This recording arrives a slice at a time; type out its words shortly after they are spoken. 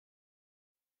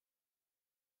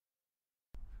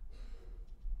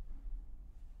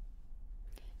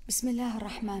بسم الله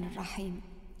الرحمن الرحيم.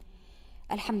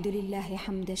 الحمد لله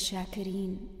حمد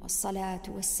الشاكرين، والصلاة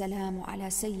والسلام على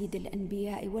سيد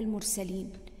الأنبياء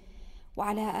والمرسلين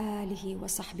وعلى آله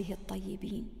وصحبه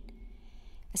الطيبين.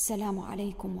 السلام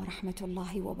عليكم ورحمة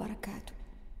الله وبركاته.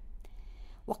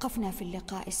 وقفنا في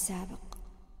اللقاء السابق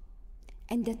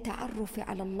عند التعرف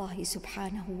على الله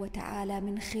سبحانه وتعالى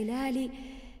من خلال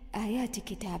آيات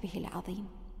كتابه العظيم.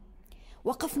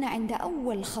 وقفنا عند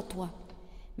أول خطوة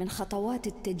من خطوات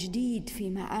التجديد في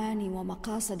معاني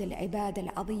ومقاصد العبادة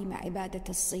العظيمة، عبادة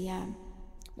الصيام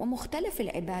ومختلف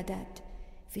العبادات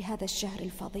في هذا الشهر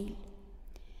الفضيل.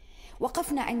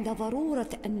 وقفنا عند ضرورة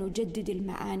أن نجدد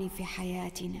المعاني في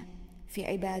حياتنا، في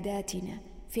عباداتنا،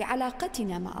 في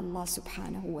علاقتنا مع الله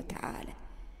سبحانه وتعالى.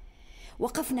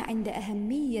 وقفنا عند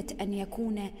أهمية أن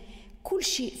يكون كل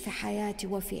شيء في حياتي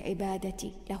وفي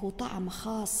عبادتي له طعم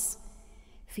خاص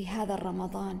في هذا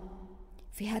الرمضان،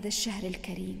 في هذا الشهر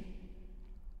الكريم.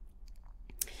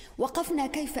 وقفنا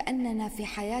كيف أننا في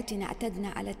حياتنا اعتدنا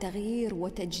على تغيير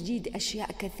وتجديد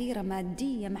أشياء كثيرة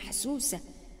مادية محسوسة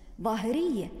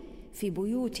ظاهرية في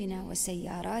بيوتنا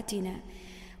وسياراتنا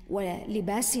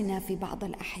ولباسنا في بعض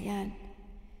الأحيان.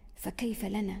 فكيف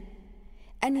لنا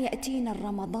أن يأتينا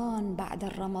الرمضان بعد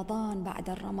الرمضان بعد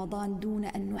الرمضان دون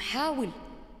أن نحاول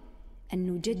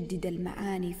أن نجدد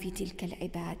المعاني في تلك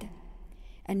العبادة،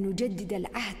 أن نجدد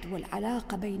العهد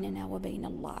والعلاقة بيننا وبين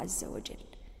الله عز وجل.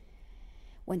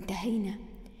 وانتهينا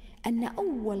أن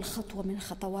أول خطوة من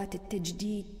خطوات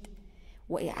التجديد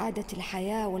وإعادة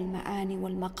الحياة والمعاني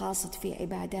والمقاصد في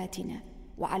عباداتنا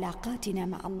وعلاقاتنا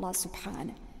مع الله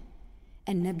سبحانه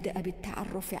أن نبدأ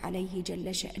بالتعرف عليه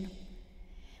جل شأنه.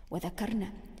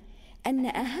 وذكرنا أن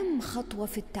أهم خطوة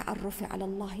في التعرف على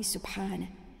الله سبحانه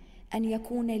أن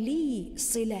يكون لي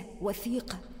صلة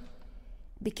وثيقة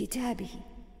بكتابه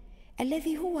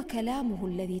الذي هو كلامه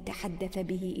الذي تحدث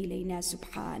به إلينا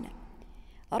سبحانه.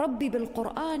 ربي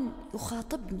بالقرآن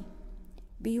يخاطبني،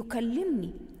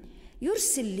 بيكلمني،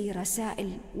 يرسل لي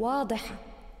رسائل واضحة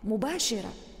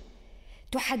مباشرة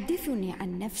تحدثني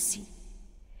عن نفسي،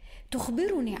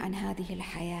 تخبرني عن هذه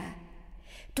الحياة،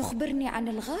 تخبرني عن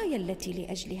الغاية التي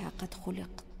لأجلها قد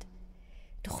خلقت،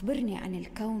 تخبرني عن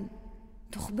الكون،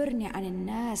 تخبرني عن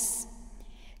الناس،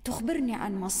 تخبرني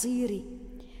عن مصيري،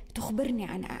 تخبرني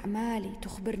عن أعمالي،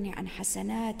 تخبرني عن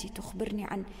حسناتي، تخبرني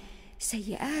عن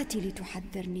سيئاتي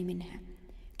لتحذرني منها،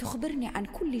 تخبرني عن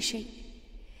كل شيء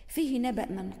فيه نبأ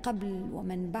من قبل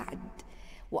ومن بعد،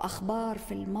 وأخبار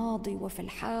في الماضي وفي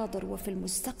الحاضر وفي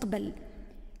المستقبل،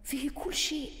 فيه كل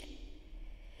شيء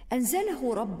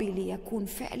أنزله ربي ليكون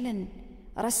فعلا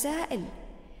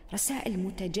رسائل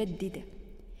متجددة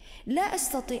لا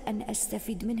أستطيع أن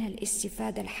أستفيد منها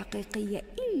الاستفادة الحقيقية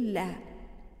إلا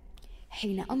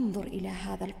حين أنظر إلى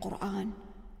هذا القرآن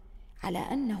على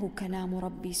أنه كلام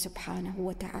ربي سبحانه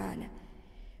وتعالى،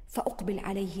 فأقبل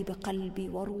عليه بقلبي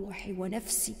وروحي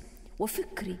ونفسي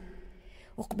وفكري،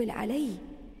 أقبل عليه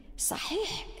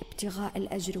صحيح ابتغاء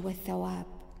الأجر والثواب،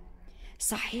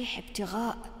 صحيح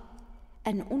ابتغاء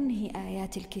أن أنهي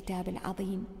آيات الكتاب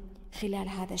العظيم خلال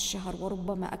هذا الشهر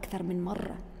وربما أكثر من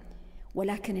مرة.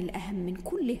 ولكن الأهم من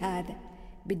كل هذا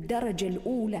بالدرجة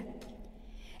الأولى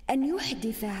أن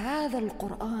يحدث هذا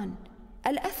القرآن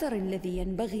الأثر الذي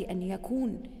ينبغي أن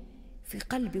يكون في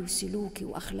قلبي وسلوكي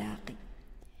وأخلاقي،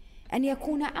 أن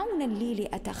يكون عونا لي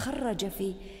لأتخرج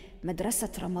في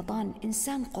مدرسة رمضان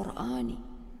إنسان قرآني،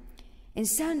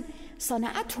 إنسان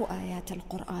صنعته آيات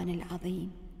القرآن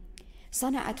العظيم،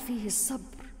 صنعت فيه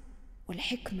الصبر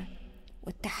والحكمة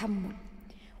والتحمل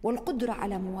والقدرة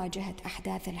على مواجهة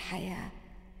أحداث الحياة،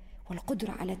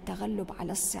 والقدرة على التغلب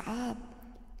على الصعاب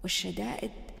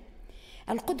والشدائد،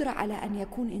 القدرة على أن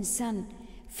يكون إنسان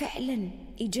فعلا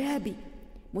إيجابي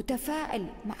متفاعل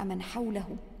مع من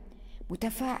حوله،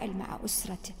 متفاعل مع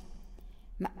أسرته،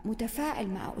 متفاعل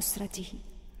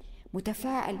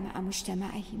مع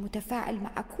مجتمعه، متفاعل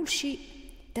مع كل شيء،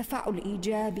 تفاعل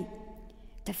إيجابي،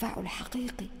 تفاعل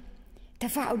حقيقي،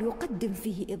 تفاعل يقدم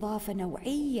فيه إضافة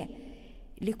نوعية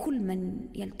لكل من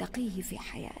يلتقيه في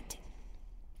حياته.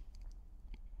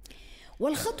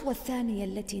 والخطوة الثانية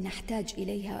التي نحتاج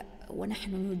إليها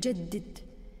ونحن نجدد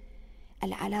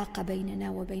العلاقة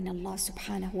بيننا وبين الله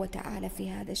سبحانه وتعالى في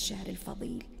هذا الشهر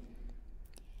الفضيل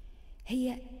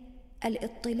هي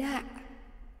الاطلاع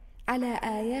على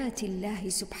آيات الله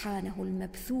سبحانه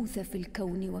المبثوثة في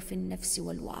الكون وفي النفس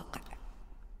والواقع.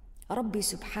 ربي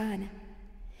سبحانه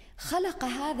خلق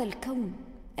هذا الكون،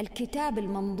 الكتاب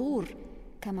المنظور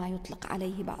كما يطلق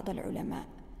عليه بعض العلماء،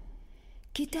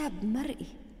 كتاب مرئي،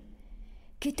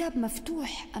 كتاب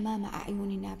مفتوح أمام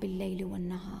أعيننا بالليل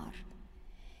والنهار،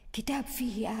 كتاب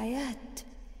فيه آيات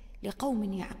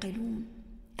لقوم يعقلون.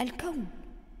 الكون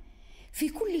في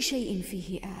كل شيء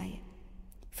فيه آية،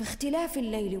 في اختلاف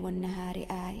الليل والنهار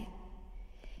آية،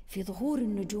 في ظهور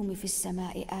النجوم في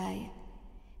السماء آية،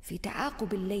 في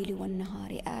تعاقب الليل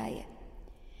والنهار آية،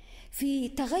 في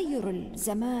تغير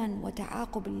الزمان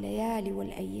وتعاقب الليالي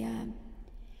والأيام،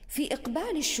 في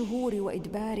إقبال الشهور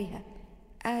وإدبارها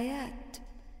آيات،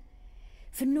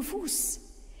 في النفوس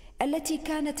التي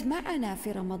كانت معنا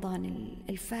في رمضان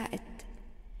الفائت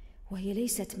وهي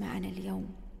ليست معنا اليوم،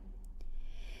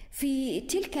 في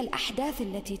تلك الأحداث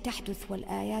التي تحدث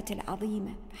والآيات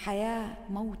العظيمة، حياة،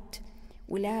 موت،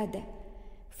 ولادة،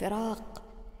 فراق،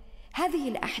 هذه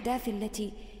الأحداث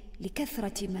التي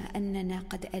لكثرة ما أننا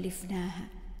قد ألفناها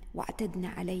واعتدنا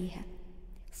عليها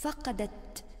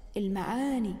فقدت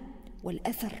المعاني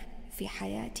والأثر في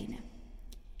حياتنا.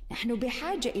 نحن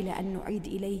بحاجة إلى أن نعيد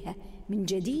إليها من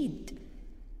جديد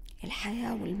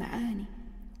الحياة والمعاني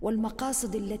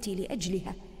والمقاصد التي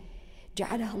لأجلها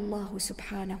جعلها الله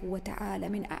سبحانه وتعالى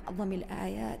من أعظم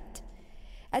الآيات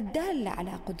الدالة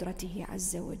على قدرته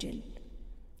عز وجل.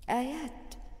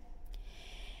 آيات.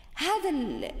 هذا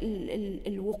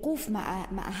الوقوف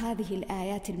مع هذه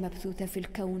الآيات المبثوثة في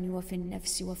الكون وفي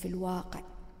النفس وفي الواقع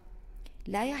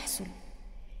لا يحصل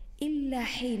إلا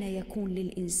حين يكون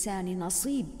للإنسان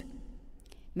نصيب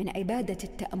من عبادة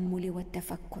التأمل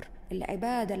والتفكر،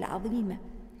 العبادة العظيمة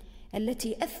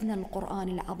التي أثنى القرآن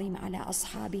العظيم على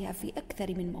أصحابها في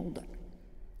أكثر من موضع.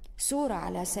 سورة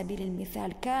على سبيل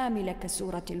المثال كاملة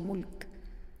كسورة الملك،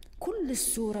 كل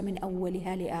السورة من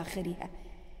أولها لآخرها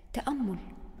تأمل،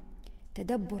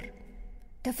 تدبر،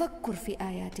 تفكر في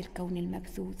آيات الكون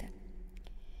المبثوثة،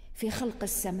 في خلق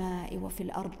السماء وفي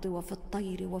الأرض وفي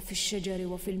الطير وفي الشجر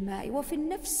وفي الماء وفي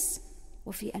النفس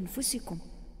وفي أنفسكم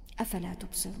أفلا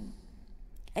تبصرون.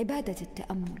 عبادة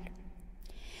التأمل.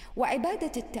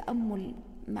 وعبادة التأمل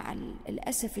مع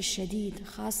الأسف الشديد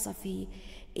خاصة في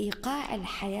إيقاع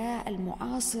الحياة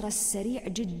المعاصرة السريع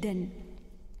جدا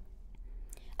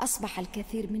أصبح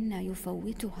الكثير منا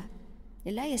يفوتها،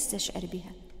 لا يستشعر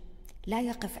بها، لا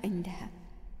يقف عندها.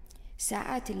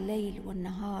 ساعات الليل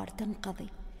والنهار تنقضي،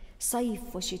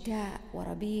 صيف وشتاء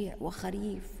وربيع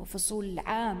وخريف وفصول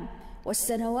العام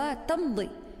والسنوات تمضي،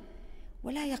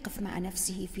 ولا يقف مع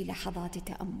نفسه في لحظات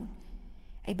تأمل.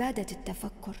 عبادة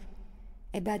التفكر،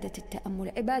 عبادة التأمل،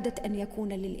 عبادة أن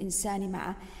يكون للإنسان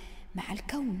مع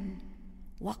الكون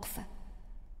وقفة،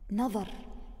 نظر،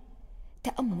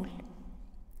 تأمل.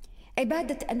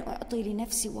 عبادة أن أعطي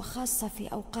لنفسي، وخاصة في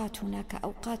أوقات، هناك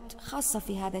أوقات خاصة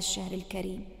في هذا الشهر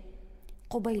الكريم،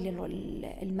 قبيل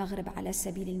المغرب على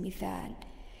سبيل المثال،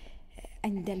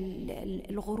 عند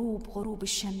الغروب، غروب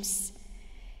الشمس،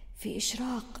 في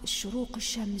إشراق شروق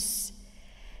الشمس،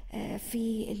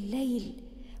 في الليل.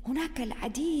 هناك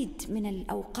العديد من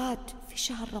الأوقات في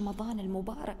شهر رمضان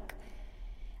المبارك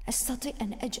أستطيع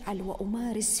أن أجعل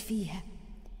وأمارس فيها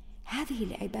هذه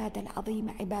العبادة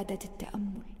العظيمة، عبادة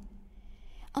التأمل.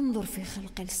 أنظر في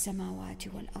خلق السماوات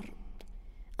والأرض،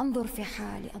 أنظر في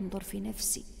حالي، أنظر في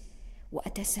نفسي،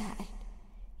 وأتساءل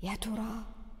يا ترى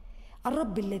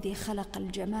الرب الذي خلق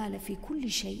الجمال في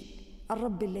كل شيء،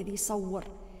 الرب الذي صور،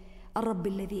 الرب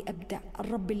الذي أبدع،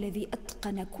 الرب الذي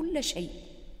أتقن كل شيء،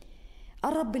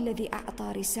 الرب الذي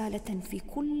أعطى رسالة في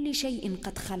كل شيء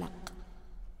قد خلق،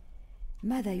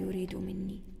 ماذا يريد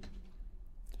مني؟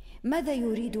 ماذا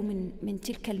يريد من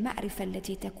تلك المعرفة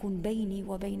التي تكون بيني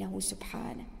وبينه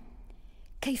سبحانه؟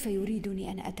 كيف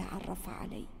يريدني أن أتعرف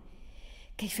عليه؟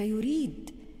 كيف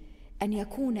يريد أن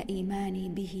يكون إيماني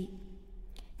به؟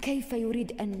 كيف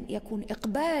يريد أن يكون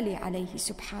إقبالي عليه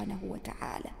سبحانه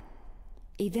وتعالى؟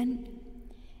 إذن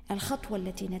الخطوة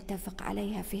التي نتفق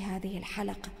عليها في هذه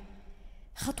الحلقة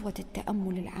خطوة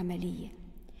التأمل العملية.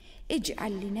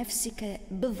 اجعل لنفسك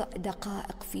بضع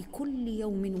دقائق في كل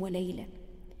يوم وليلة،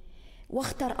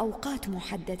 واختر أوقات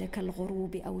محددة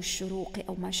كالغروب أو الشروق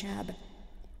أو ما شابه،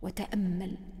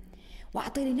 وتأمل،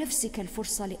 واعطي لنفسك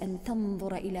الفرصة لأن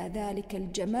تنظر إلى ذلك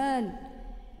الجمال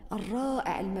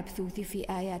الرائع المبثوث في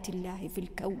آيات الله في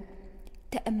الكون.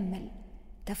 تأمل،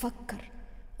 تفكر،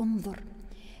 انظر،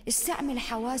 استعمل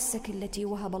حواسك التي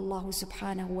وهب الله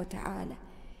سبحانه وتعالى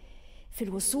في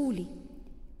الوصول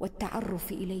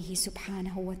والتعرف إليه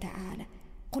سبحانه وتعالى.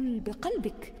 قل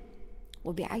بقلبك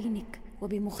وبعينك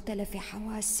وبمختلف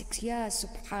حواسك يا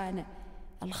سبحان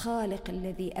الخالق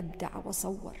الذي أبدع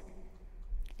وصور.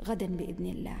 غدا بإذن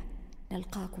الله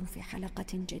نلقاكم في حلقة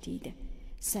جديدة.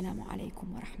 السلام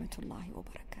عليكم ورحمة الله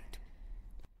وبركاته.